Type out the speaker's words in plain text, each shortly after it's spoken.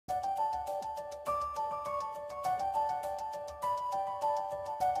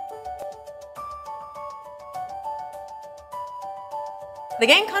The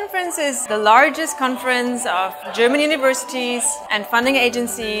GAIN conference is the largest conference of German universities and funding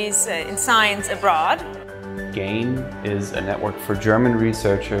agencies in science abroad. GAIN is a network for German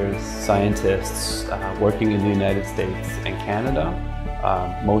researchers, scientists working in the United States and Canada,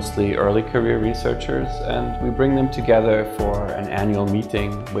 mostly early career researchers, and we bring them together for an annual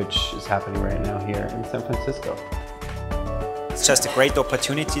meeting which is happening right now here in San Francisco. It's just a great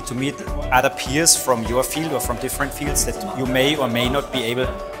opportunity to meet other peers from your field or from different fields that you may or may not be able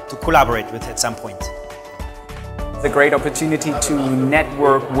to collaborate with at some point. It's a great opportunity to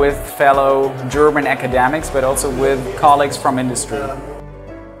network with fellow German academics, but also with colleagues from industry.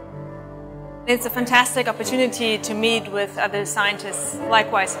 It's a fantastic opportunity to meet with other scientists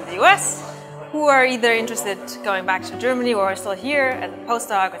likewise in the US who are either interested in going back to Germany or are still here as a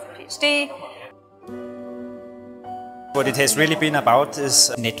postdoc with a PhD. What it has really been about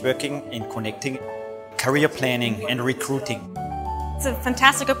is networking and connecting, career planning and recruiting. It's a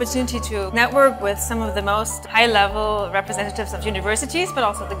fantastic opportunity to network with some of the most high-level representatives of universities, but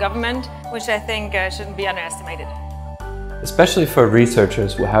also the government, which I think shouldn't be underestimated. Especially for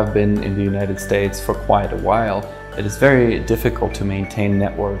researchers who have been in the United States for quite a while, it is very difficult to maintain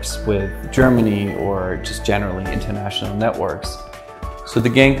networks with Germany or just generally international networks. So the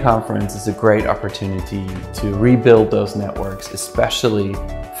GAIN conference is a great opportunity to rebuild those networks, especially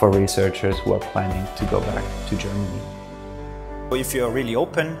for researchers who are planning to go back to Germany. If you are really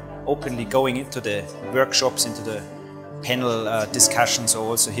openly going into the workshops, into the panel discussions, or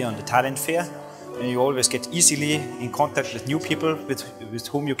also here on the talent fair, and you always get easily in contact with new people with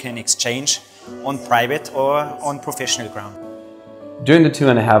whom you can exchange on private or on professional ground. During the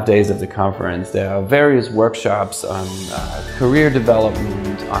 2.5 days of the conference, there are various workshops on career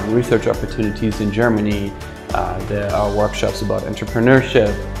development, on research opportunities in Germany. There are workshops about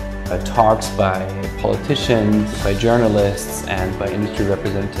entrepreneurship, talks by politicians, by journalists, and by industry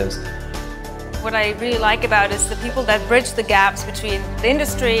representatives. What I really like about it is the people that bridge the gaps between the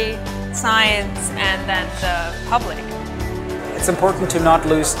industry, science, and then the public. It's important to not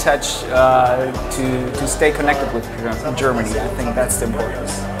lose touch, to stay connected with Germany. I think that's the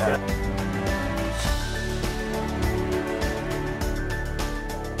importance.